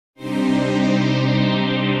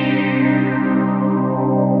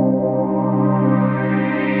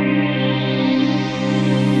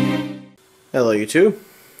Hello YouTube.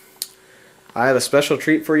 I have a special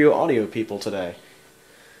treat for you audio people today.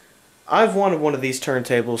 I've wanted one of these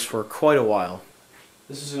turntables for quite a while.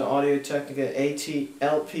 This is an Audio-Technica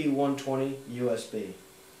AT-LP120-USB.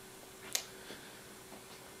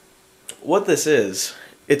 What this is,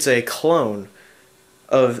 it's a clone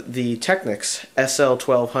of the Technics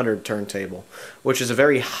SL-1200 turntable, which is a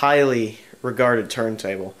very highly regarded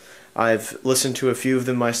turntable. I've listened to a few of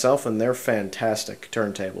them myself, and they're fantastic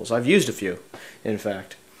turntables. I've used a few, in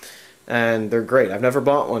fact, and they're great. I've never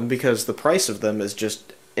bought one because the price of them is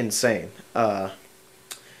just insane. I've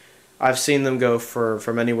seen them go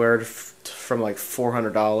from anywhere from like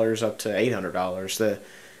 $400 up to $800.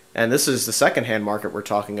 And this is the second-hand market we're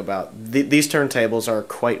talking about. These turntables are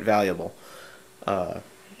quite valuable.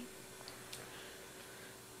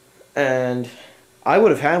 And I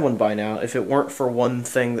would have had one by now if it weren't for one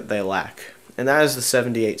thing that they lack, and that is the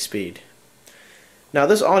 78 speed. Now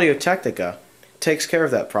this Audio-Technica takes care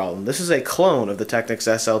of that problem. This is a clone of the Technics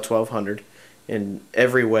SL-1200 in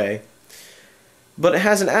every way, but it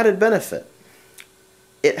has an added benefit.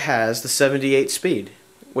 It has the 78 speed,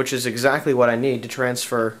 which is exactly what I need to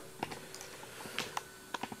transfer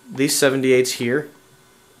these 78s here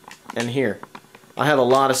and here. I have a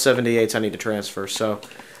lot of 78s I need to transfer, so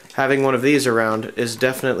having one of these around is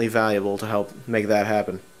definitely valuable to help make that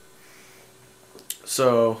happen.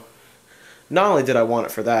 So not only did I want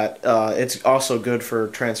it for that, it's also good for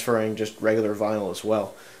transferring just regular vinyl as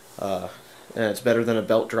well. And it's better than a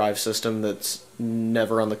belt drive system that's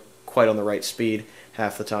never quite on the right speed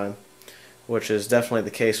half the time, which is definitely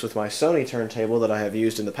the case with my Sony turntable that I have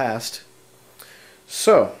used in the past.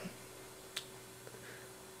 So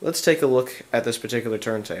let's take a look at this particular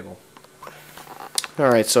turntable.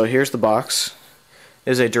 Alright, so here's the box.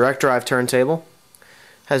 It is a direct drive turntable.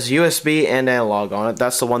 Has USB and analog on it.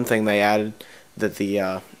 That's the one thing they added that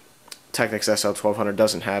the Technics SL-1200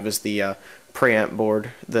 doesn't have, is the preamp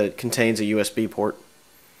board that contains a USB port.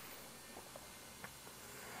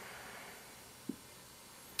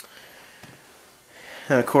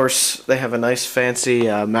 And of course they have a nice fancy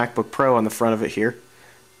MacBook Pro on the front of it here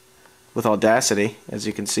with Audacity, as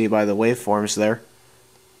you can see by the waveforms there.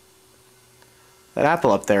 That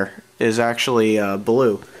apple up there is actually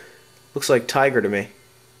blue. Looks like tiger to me.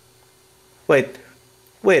 Wait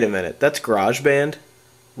a minute. That's GarageBand?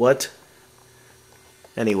 What?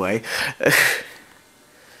 Anyway.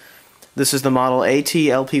 This is the model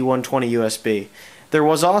AT-LP120-USB. There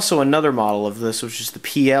was also another model of this, which is the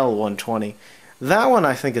PL120. That one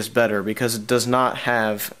I think is better because it does not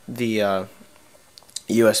have the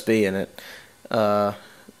USB in it.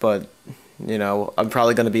 But you know, I'm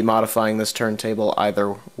probably going to be modifying this turntable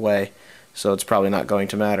either way, so it's probably not going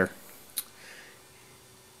to matter.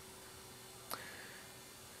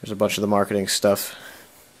 There's a bunch of the marketing stuff.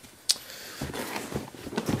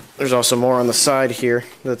 There's also more on the side here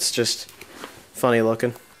that's just funny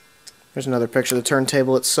looking. There's another picture of the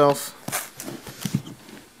turntable itself.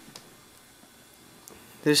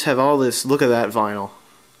 They just have all this, look at that vinyl.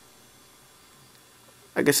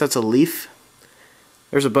 I guess that's a leaf.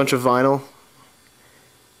 There's a bunch of vinyl.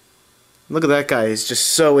 Look at that guy, he's just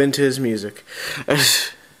so into his music.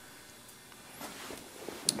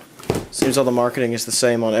 Seems all the marketing is the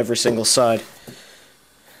same on every single side.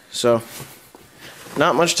 So,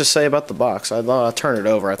 not much to say about the box. I'll turn it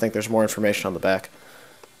over. I think there's more information on the back.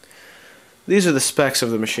 These are the specs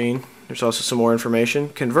of the machine. There's also some more information.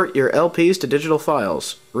 Convert your LPs to digital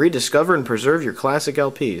files. Rediscover and preserve your classic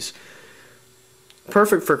LPs.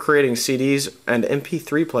 Perfect for creating CDs and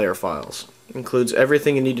MP3 player files. Includes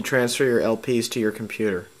everything you need to transfer your LPs to your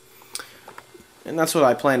computer. And that's what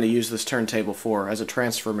I plan to use this turntable for, as a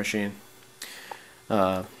transfer machine.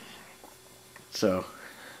 So,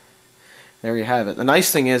 there you have it. The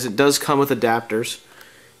nice thing is it does come with adapters.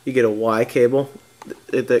 You get a Y cable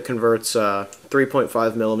that converts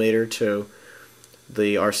 3.5mm to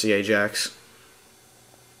the RCA jacks.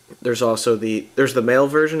 There's also the male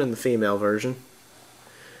version and the female version.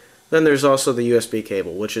 Then there's also the USB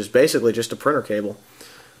cable, which is basically just a printer cable.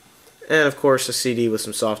 And of course a CD with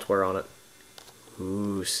some software on it.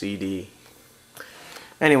 Ooh, CD.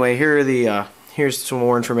 Anyway, here's some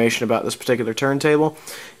more information about this particular turntable.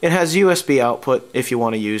 It has USB output if you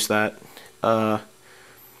want to use that. It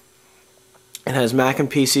has Mac and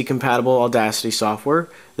PC compatible Audacity software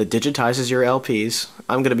that digitizes your LPs.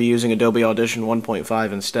 I'm going to be using Adobe Audition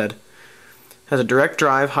 1.5 instead. It has a direct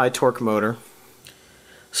drive high torque motor.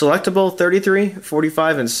 Selectable 33,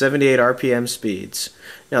 45, and 78 RPM speeds.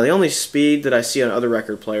 Now the only speed that I see on other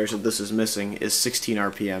record players that this is missing is 16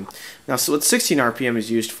 RPM. Now so what 16 RPM is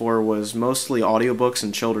used for was mostly audiobooks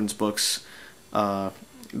and children's books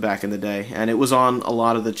back in the day, and it was on a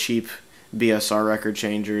lot of the cheap BSR record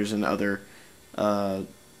changers and other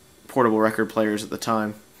portable record players at the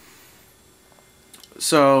time.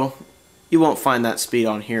 So you won't find that speed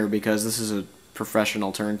on here because this is a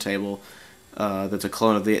professional turntable that's a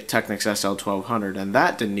clone of the Technics SL-1200, and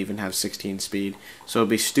that didn't even have 16 speed, so it'd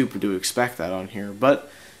be stupid to expect that on here. But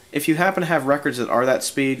if you happen to have records that are that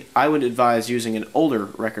speed, I would advise using an older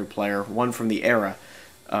record player, one from the era,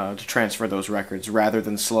 to transfer those records rather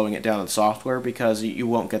than slowing it down in software, because you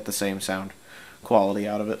won't get the same sound quality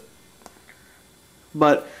out of it.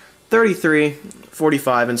 But 33,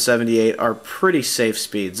 45, and 78 are pretty safe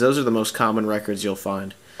speeds. Those are the most common records you'll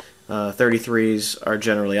find. 33s are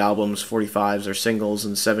generally albums, 45s are singles,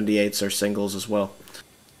 and 78s are singles as well.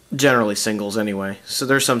 Generally singles anyway. So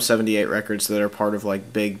there's some 78 records that are part of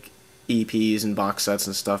like big EPs and box sets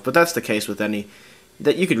and stuff, but that's the case with any,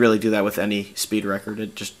 that you could really do that with any speed record,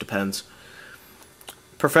 it just depends.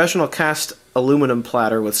 Professional cast aluminum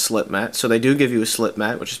platter with slip mat, so they do give you a slip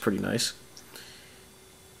mat, which is pretty nice.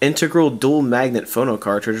 Integral dual magnet phono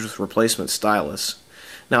cartridge with replacement stylus.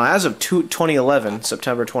 Now, as of 2011,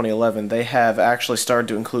 September 2011, they have actually started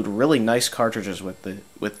to include really nice cartridges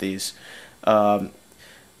with these. On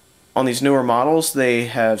these newer models, they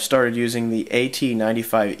have started using the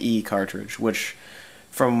AT-95E cartridge, which,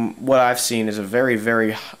 from what I've seen, is a very,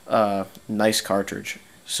 very nice cartridge.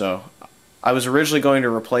 So, I was originally going to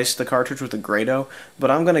replace the cartridge with the Grado, but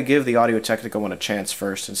I'm going to give the Audio-Technica one a chance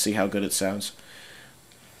first and see how good it sounds.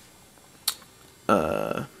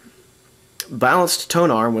 Balanced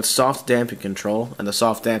tone arm with soft damping control, and the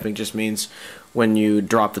soft damping just means when you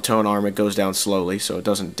drop the tone arm it goes down slowly so it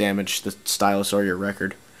doesn't damage the stylus or your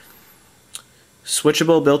record.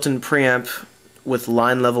 Switchable built-in preamp with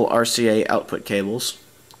line level RCA output cables,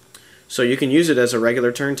 so you can use it as a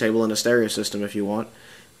regular turntable in a stereo system if you want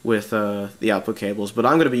with the output cables, but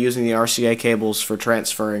I'm going to be using the RCA cables for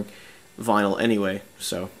transferring vinyl anyway.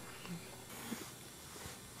 So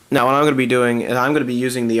now what I'm going to be doing is I'm going to be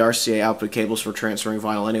using the RCA output cables for transferring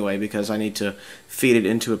vinyl anyway, because I need to feed it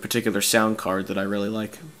into a particular sound card that I really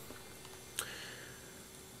like.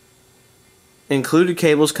 Included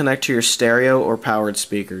cables connect to your stereo or powered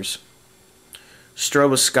speakers.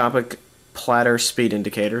 Stroboscopic platter speed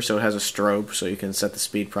indicator, so it has a strobe so you can set the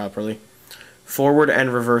speed properly. Forward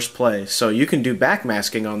and reverse play, so you can do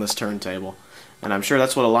backmasking on this turntable, and I'm sure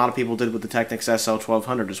that's what a lot of people did with the Technics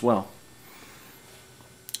SL-1200 as well.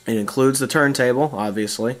 It includes the turntable,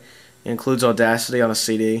 obviously. It includes Audacity on a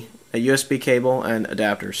CD, a USB cable, and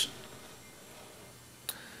adapters.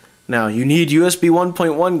 Now, you need USB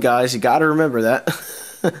 1.1, guys. You gotta remember that.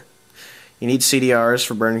 You need CDRs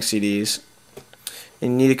for burning CDs.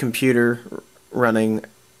 And you need a computer running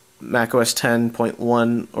macOS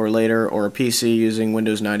 10.1 or later, or a PC using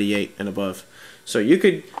Windows 98 and above. So you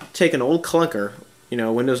could take an old clunker, you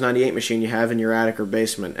know, Windows 98 machine you have in your attic or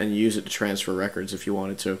basement, and use it to transfer records if you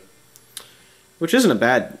wanted to. Which isn't a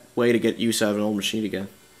bad way to get use out of an old machine again.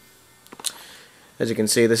 As you can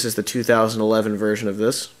see, this is the 2011 version of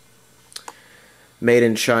this. Made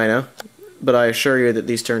in China, but I assure you that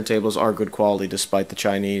these turntables are good quality despite the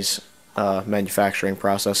Chinese manufacturing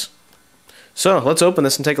process. So, let's open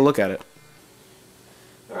this and take a look at it.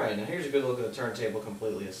 Alright, now here's a good look at the turntable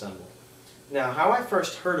completely assembled. Now, how I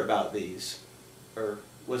first heard about these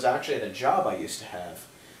was actually at a job I used to have.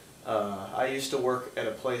 I used to work at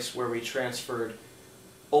a place where we transferred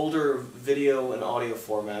older video and audio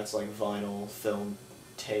formats like vinyl, film,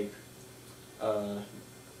 tape,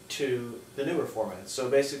 to the newer formats. So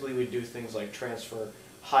basically we'd do things like transfer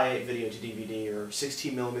high-8 video to DVD, or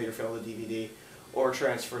 16mm film to DVD, or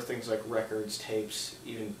transfer things like records, tapes,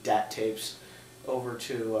 even DAT tapes, over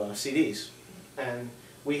to CDs. And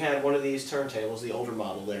we had one of these turntables, the older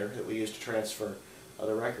model there, that we used to transfer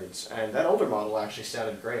other records. And that older model actually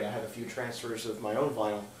sounded great. I had a few transfers of my own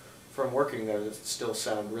vinyl from working there that still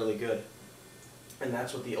sound really good. And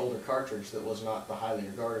that's with the older cartridge that was not the highly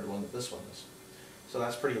regarded one that this one is. So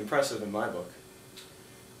that's pretty impressive in my book.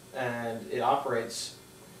 And it operates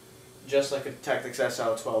just like a Technics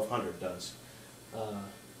SL-1200 does.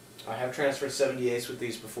 I have transferred 78s with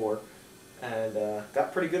these before, and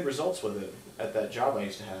got pretty good results with it at that job I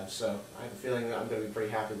used to have, so I have a feeling that I'm going to be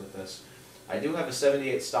pretty happy with this. I do have a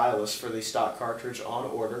 78 stylus for the stock cartridge on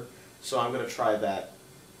order, so I'm going to try that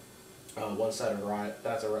once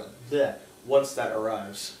that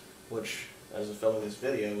arrives, which, as of filming this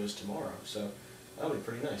video, is tomorrow, so that'll be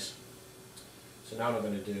pretty nice. So now what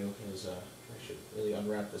I'm going to do is, I should really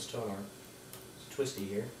unwrap this tone arm. It's twisty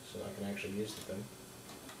here, so I can actually use the thing.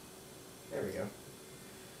 There we go.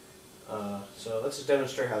 So let's just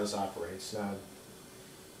demonstrate how this operates. Now,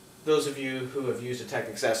 those of you who have used a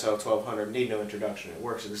Technics SL-1200 need no introduction. It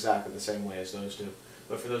works exactly the same way as those do.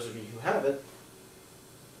 But for those of you who haven't,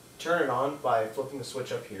 turn it on by flipping the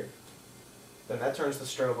switch up here. Then that turns the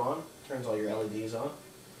strobe on, turns all your LEDs on.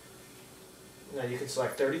 Now you can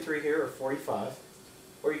select 33 here or 45,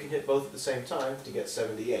 or you can hit both at the same time to get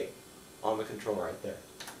 78 on the control right there.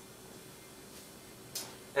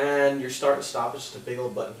 And your start and stop is just a big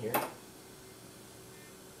old button here.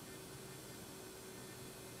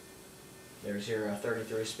 There's your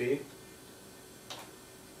 33 speed.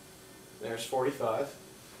 There's 45.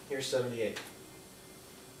 Here's 78.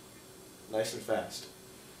 Nice and fast.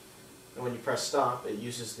 And when you press stop, it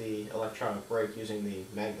uses the electronic brake using the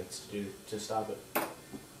magnets to stop it.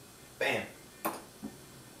 Bam!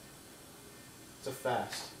 It's a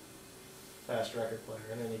fast record player.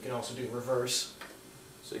 And then you can also do reverse.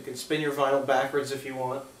 So you can spin your vinyl backwards if you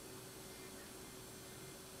want.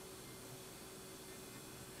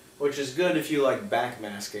 Which is good if you like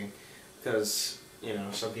backmasking, because, you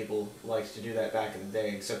know, some people liked to do that back in the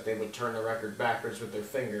day, except they would turn the record backwards with their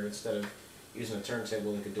finger instead of using a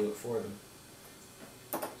turntable that could do it for them.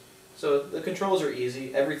 So the controls are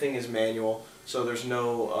easy, everything is manual, so there's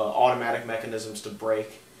no automatic mechanisms to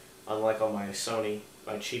brake, unlike on my cheapo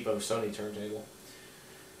Sony turntable.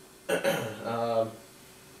 It's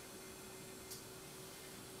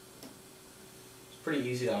pretty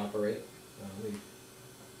easy to operate.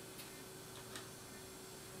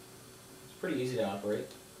 Pretty easy to operate.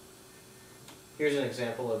 Here's an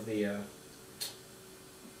example of the,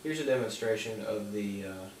 here's a demonstration of the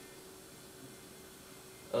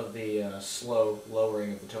slow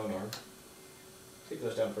lowering of the tone arm. It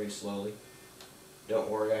goes down pretty slowly. Don't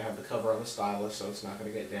worry, I have the cover on the stylus, so it's not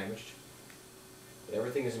going to get damaged.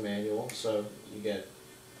 Everything is manual, so you get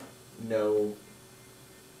no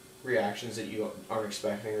reactions that you aren't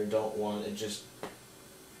expecting or don't want.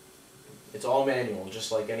 It's all manual, just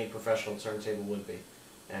like any professional turntable would be.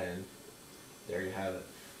 And there you have it.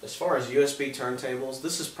 As far as USB turntables,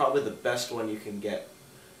 this is probably the best one you can get,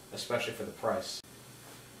 especially for the price.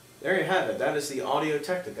 There you have it. That is the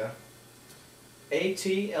Audio-Technica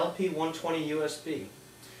AT-LP120-USB,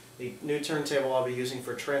 the new turntable I'll be using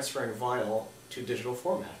for transferring vinyl to digital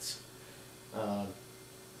formats. I'm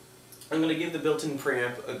going to give the built-in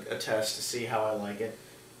preamp a test to see how I like it.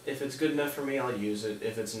 If it's good enough for me, I'll use it.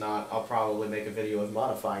 If it's not, I'll probably make a video of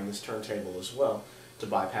modifying this turntable as well to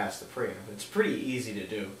bypass the preamp. It's pretty easy to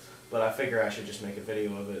do, but I figure I should just make a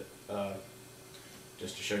video of it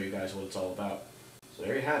just to show you guys what it's all about. So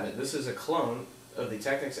there you have it. This is a clone of the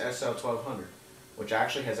Technics SL-1200, which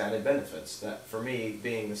actually has added benefits. That, for me,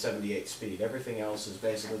 being the 78 speed. Everything else is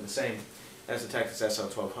basically the same as the Technics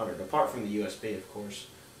SL-1200, apart from the USB, of course.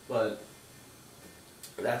 But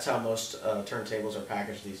that's how most turntables are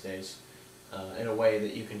packaged these days, in a way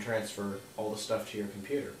that you can transfer all the stuff to your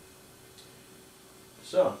computer.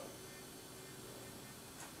 So,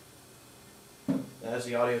 that's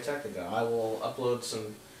the Audio-Technica. I will upload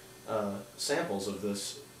some samples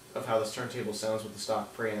of how this turntable sounds with the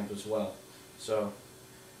stock preamp as well. So,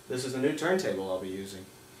 this is the new turntable I'll be using.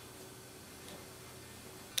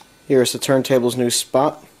 Here's the turntable's new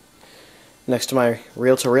spot next to my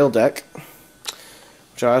reel-to-reel deck,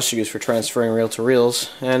 which I also use for transferring reel-to-reels,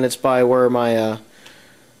 and it's by where my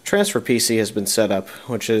transfer PC has been set up,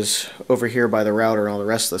 which is over here by the router and all the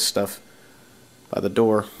rest of this stuff, by the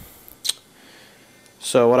door.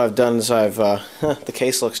 So what I've done is the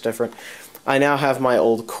case looks different. I now have my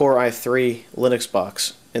old Core i3 Linux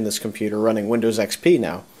box in this computer running Windows XP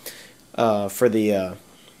now for the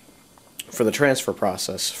transfer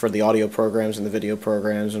process, for the audio programs and the video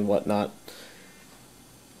programs and whatnot.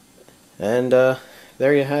 And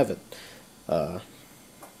there you have it. I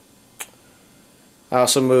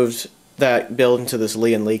also moved that build into this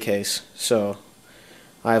Lee & Lee case, so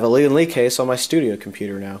I have a Lee & Lee case on my studio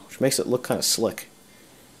computer now, which makes it look kind of slick.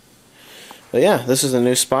 But yeah, this is the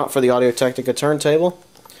new spot for the Audio-Technica turntable.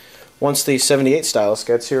 Once the 78 stylus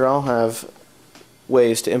gets here, I'll have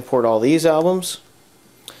ways to import all these albums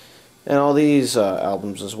and all these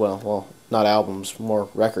albums as well. Well, not albums, more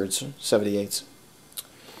records, 78s.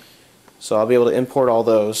 So I'll be able to import all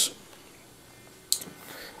those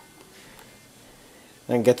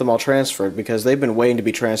and get them all transferred, because they've been waiting to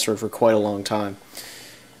be transferred for quite a long time.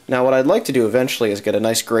 Now what I'd like to do eventually is get a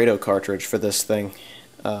nice Grado cartridge for this thing,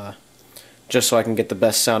 just so I can get the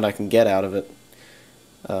best sound I can get out of it.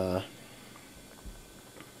 But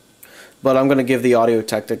I'm going to give the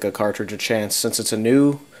Audio-Technica cartridge a chance, since it's a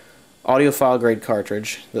new audiophile grade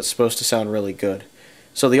cartridge that's supposed to sound really good.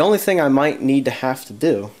 So the only thing I might need to have to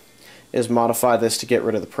do is modify this to get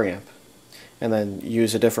rid of the preamp, and then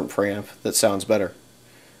use a different preamp that sounds better.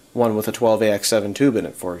 one with a 12AX7 tube in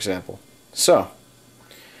it, for example. So,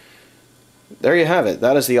 there you have it.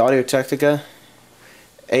 That is the Audio-Technica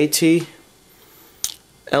AT-LP120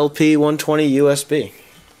 USB.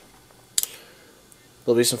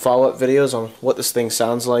 There'll be some follow-up videos on what this thing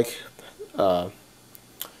sounds like through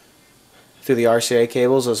the RCA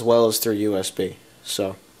cables as well as through USB.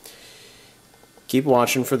 So, keep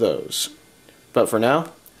watching for those. But for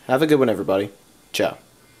now, have a good one, everybody. Ciao.